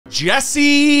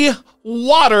Jesse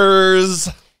Waters.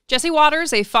 Jesse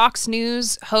Waters, a Fox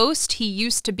News host. He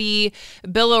used to be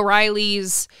Bill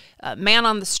O'Reilly's man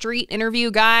on the street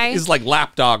interview guy. He's like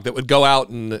lapdog that would go out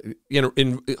and,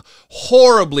 in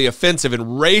horribly offensive and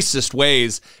racist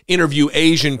ways interview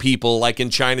Asian people like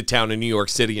in Chinatown in New York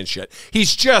City and shit.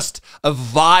 He's just a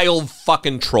vile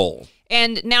fucking troll.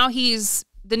 And now he's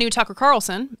the new Tucker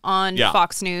Carlson on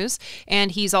Fox News,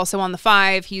 and he's also on The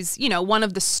Five. He's, one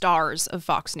of the stars of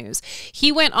Fox News.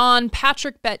 He went on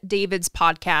Patrick Bet-David's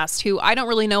podcast, who I don't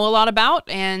really know a lot about,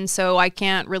 and so I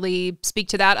can't really speak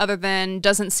to that other than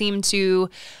doesn't seem to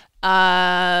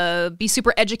be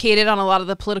super educated on a lot of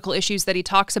the political issues that he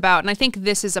talks about. And I think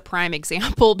this is a prime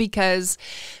example because,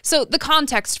 so the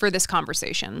context for this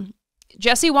conversation: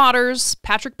 Jesse Waters,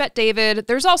 Patrick Bet-David.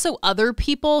 There's also other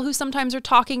people who sometimes are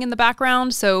talking in the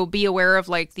background, so be aware of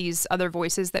like these other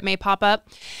voices that may pop up.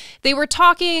 They were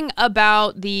talking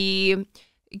about the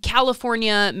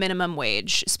California minimum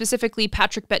wage. Specifically,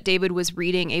 Patrick Bet-David was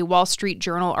reading a Wall Street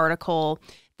Journal article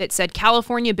that said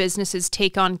California businesses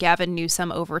take on Gavin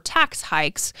Newsom over tax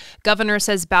hikes. Governor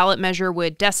says ballot measure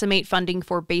would decimate funding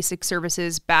for basic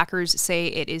services. Backers say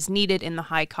it is needed in the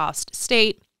high-cost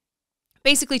state.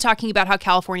 Basically talking about how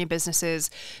California businesses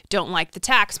don't like the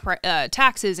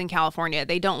taxes in California.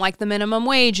 They don't like the minimum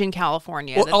wage in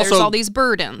California. Well, that there's all these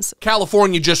burdens.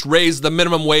 California just raised the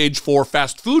minimum wage for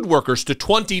fast food workers to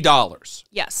 $20.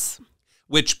 Yes.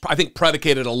 Which I think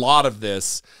predicated a lot of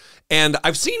this. And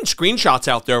I've seen screenshots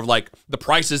out there of like the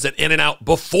prices at In-N-Out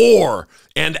before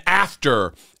and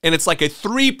after. And it's like a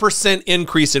 3%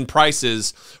 increase in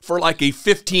prices for like a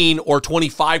 15 or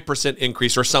 25%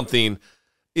 increase or something.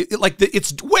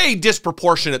 It's way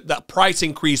disproportionate, that price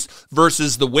increase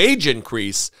versus the wage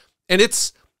increase. And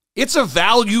it's a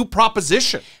value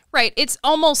proposition. Right. It's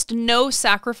almost no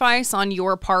sacrifice on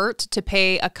your part to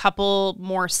pay a couple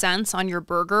more cents on your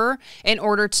burger in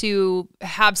order to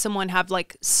have someone have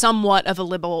like somewhat of a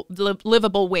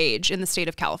livable wage in the state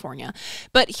of California.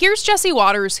 But here's Jesse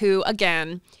Waters, who,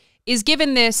 again, is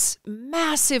given this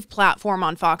massive platform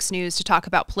on Fox News to talk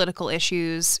about political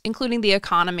issues, including the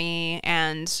economy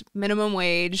and minimum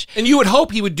wage. And you would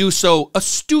hope he would do so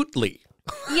astutely.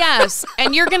 Yes,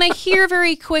 and you're going to hear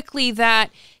very quickly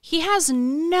that he has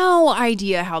no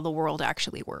idea how the world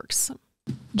actually works.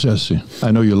 Jesse,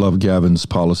 I know you love Gavin's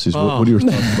policies. What are your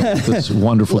thoughts about this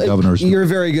wonderful governor's? You're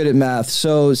very good at math,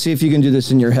 so see if you can do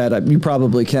this in your head. You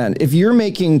probably can. If you're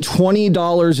making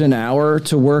 $20 an hour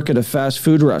to work at a fast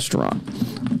food restaurant,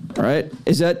 all right,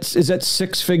 is that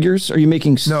six figures? Are you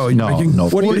making? No.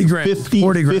 40 grand.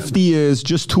 50 is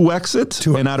just two exits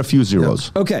and add a few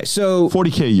zeros. Yeah. Okay, so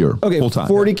 $40K a year. Okay, full time.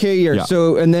 $40K a year. Yeah.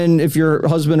 So, and then if your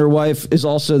husband or wife is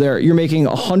also there, you're making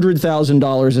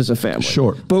 $100,000 as a family.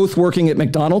 Sure. Both working at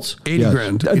McDonald's. 80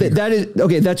 grand. That is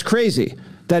okay. That's crazy.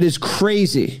 That is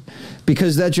crazy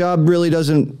because that job really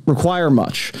doesn't require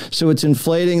much. So it's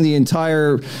inflating the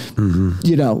entire,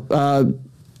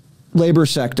 labor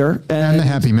sector and the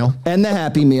Happy Meal. And the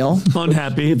Happy Meal.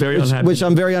 Unhappy, very unhappy. Which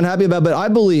I'm very unhappy about. But I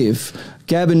believe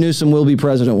Gavin Newsom will be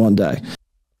president one day.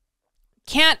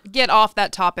 Can't get off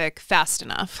that topic fast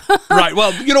enough. Right.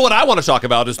 Well, you know what I want to talk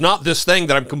about is not this thing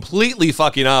that I'm completely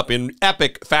fucking up in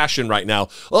epic fashion right now.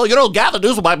 Well, Gavin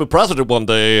Newsom might be president one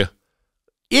day.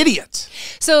 Idiot.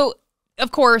 So,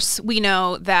 of course, we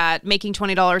know that making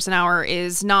 $20 an hour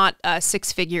is not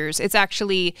six figures. It's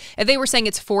actually, they were saying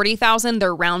it's $40,000.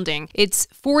 They're rounding. It's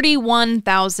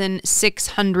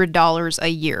 $41,600 a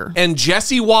year. And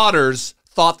Jesse Waters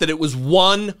thought that it was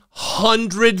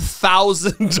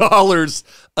 $100,000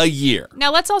 a year.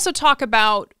 Now, let's also talk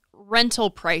about rental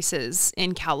prices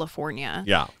in California.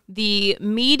 Yeah. The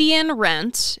median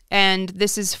rent, and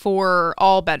this is for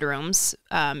all bedrooms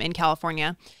in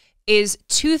California, is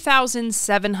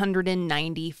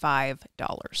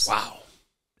 $2,795. Wow.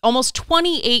 Almost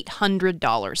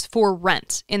 $2,800 for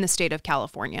rent in the state of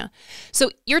California.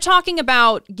 So you're talking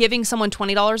about giving someone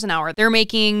 $20 an hour. They're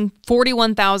making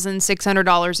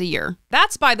 $41,600 a year.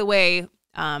 That's, by the way,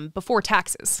 before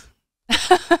taxes.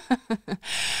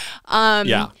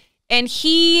 Yeah. And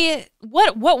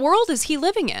what world is he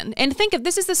living in? And think of,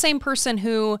 this is the same person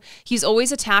who he's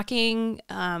always attacking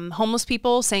homeless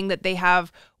people, saying that they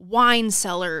have wine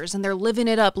cellars and they're living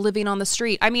it up, living on the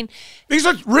street. I mean, these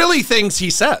are really things he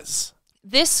says.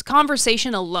 This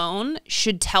conversation alone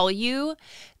should tell you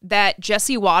that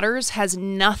Jesse Waters has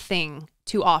nothing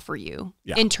to offer you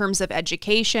in terms of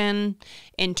education,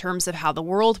 in terms of how the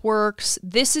world works.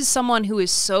 This is someone who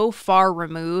is so far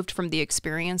removed from the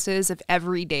experiences of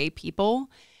everyday people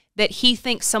that he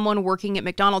thinks someone working at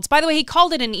McDonald's, by the way, he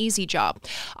called it an easy job.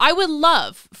 I would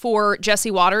love for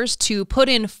Jesse Watters to put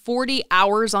in 40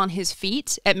 hours on his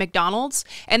feet at McDonald's,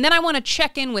 and then I want to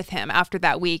check in with him after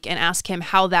that week and ask him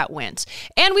how that went.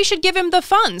 And we should give him the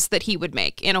funds that he would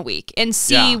make in a week and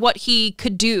see what he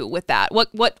could do with that.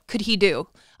 What could he do?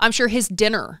 I'm sure his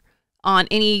dinner on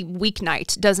any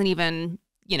weeknight doesn't even...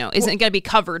 isn't going to be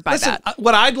covered by that.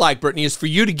 What I'd like, Brittany, is for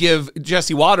you to give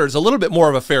Jesse Watters a little bit more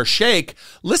of a fair shake.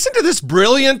 Listen to this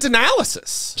brilliant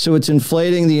analysis. So it's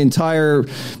inflating the entire,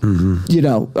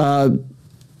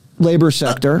 labor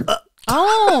sector.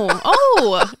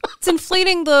 It's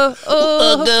inflating the...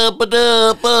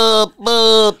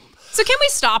 So can we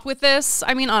stop with this?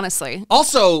 I mean, honestly.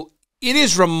 Also, it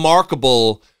is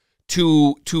remarkable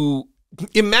to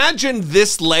imagine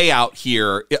this layout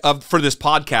here for this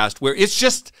podcast where it's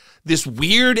just this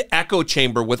weird echo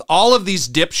chamber with all of these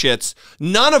dipshits,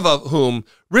 none of whom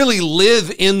really live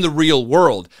in the real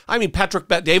world. I mean, Patrick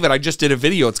Bet-David, I just did a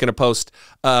video it's going to post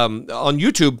on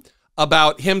YouTube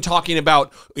about him talking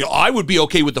about, I would be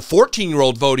okay with the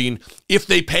 14-year-old voting if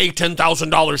they pay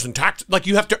 $10,000 in tax. Like,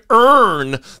 you have to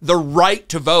earn the right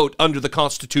to vote under the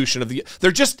Constitution of the...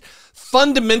 They're just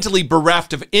fundamentally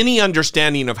bereft of any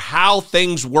understanding of how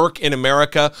things work in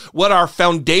America, what our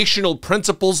foundational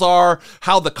principles are,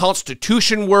 how the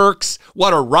Constitution works,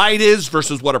 what a right is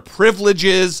versus what a privilege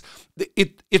is.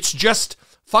 It's just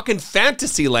fucking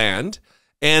fantasy land,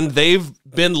 and they've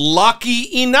been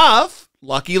lucky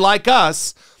like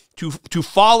us, to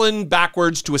fallen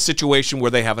backwards to a situation where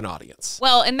they have an audience.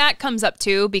 Well, and that comes up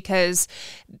too because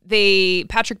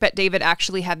Patrick Bet-David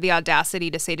actually had the audacity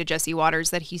to say to Jesse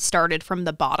Watters that he started from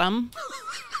the bottom.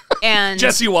 And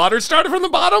Jesse Watters started from the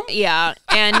bottom? Yeah.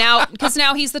 And now, because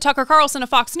now he's the Tucker Carlson of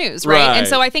Fox News, right? And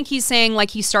so I think he's saying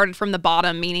like he started from the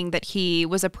bottom, meaning that he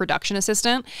was a production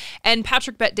assistant. And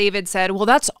Patrick Bet-David said, well,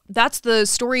 that's the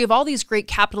story of all these great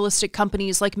capitalistic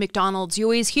companies like McDonald's. You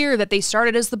always hear that they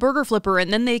started as the burger flipper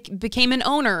and then they became an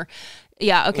owner.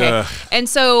 Yeah, okay. Ugh. And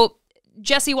so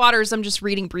Jesse Watters, I'm just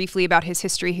reading briefly about his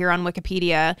history here on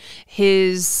Wikipedia.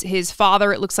 His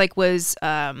father, it looks like, was...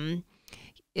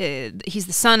 he's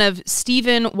the son of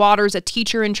Stephen Watters, a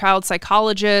teacher and child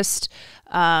psychologist.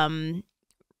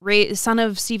 Son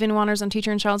of Stephen Watters, a teacher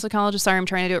and child psychologist. Sorry, I'm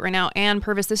trying to do it right now. Ann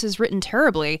Purvis, this is written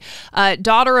terribly.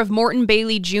 Daughter of Morton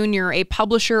Bailey Jr., a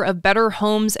publisher of Better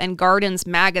Homes and Gardens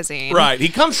magazine. Right, he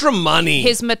comes from money.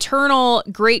 His maternal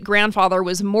great-grandfather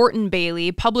was Morton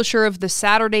Bailey, publisher of the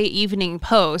Saturday Evening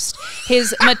Post.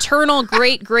 His maternal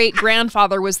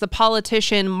great-great-grandfather was the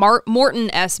politician Morton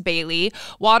S. Bailey.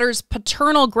 Watters'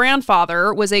 paternal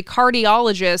grandfather was a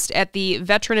cardiologist at the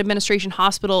Veteran Administration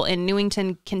Hospital in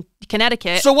Newington,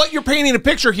 Connecticut. So what you're painting a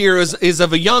picture here is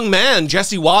of a young man,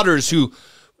 Jesse Watters, who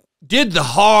did the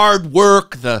hard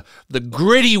work, the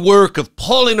gritty work of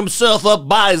pulling himself up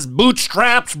by his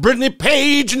bootstraps, Brittany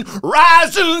Page, and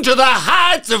rising to the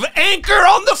heights of anchor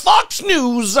on the Fox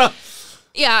News.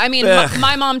 Yeah, I mean,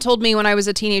 my mom told me when I was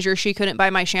a teenager she couldn't buy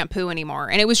my shampoo anymore,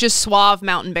 and it was just Suave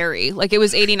Mountain Berry. Like, it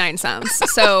was 89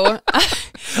 cents. So,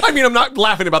 I mean, I'm not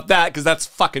laughing about that because that's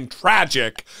fucking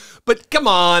tragic. But come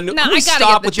on, can we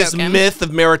stop with this myth of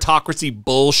meritocracy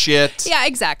bullshit? Yeah,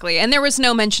 exactly. And there was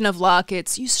no mention of luck.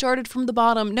 It's, you started from the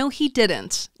bottom. No, he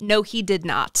didn't. No, he did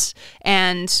not.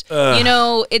 And, you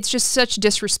know, it's just such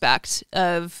disrespect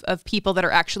of people that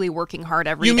are actually working hard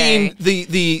every day. You mean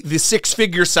the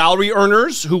six-figure salary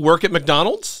earners who work at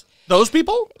McDonald's? Those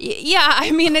people? Yeah,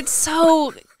 I mean, it's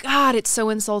so... God, it's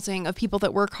so insulting of people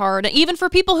that work hard, even for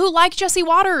people who like Jesse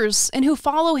Watters and who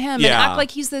follow him and act like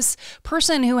he's this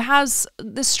person who has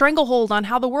this stranglehold on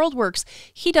how the world works.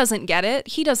 He doesn't get it.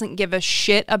 He doesn't give a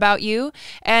shit about you.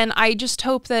 And I just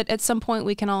hope that at some point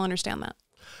we can all understand that.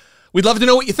 We'd love to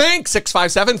know what you think.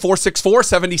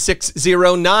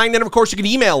 657-464-7609. And of course, you can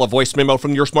email a voice memo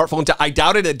from your smartphone to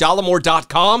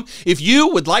idoubtit@dollemore.com. If you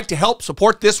would like to help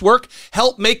support this work,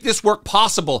 help make this work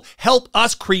possible, help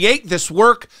us create this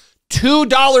work,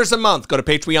 $2 a month. Go to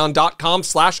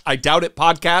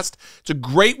patreon.com/idoubtitpodcast. It's a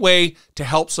great way to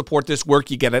help support this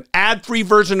work. You get an ad-free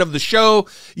version of the show.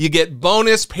 You get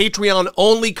bonus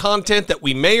Patreon-only content that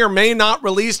we may or may not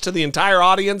release to the entire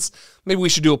audience. Maybe we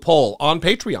should do a poll on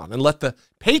Patreon and let the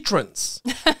patrons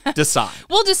decide.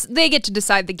 They get to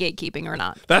decide the gatekeeping or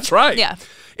not. That's right. Yeah.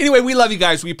 Anyway, we love you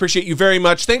guys. We appreciate you very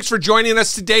much. Thanks for joining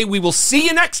us today. We will see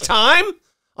you next time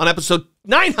on episode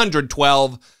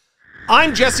 912.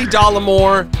 I'm Jesse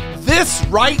Dollemore. This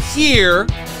right here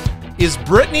is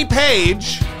Brittany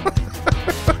Page.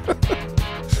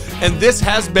 And this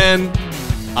has been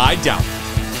I Doubt It.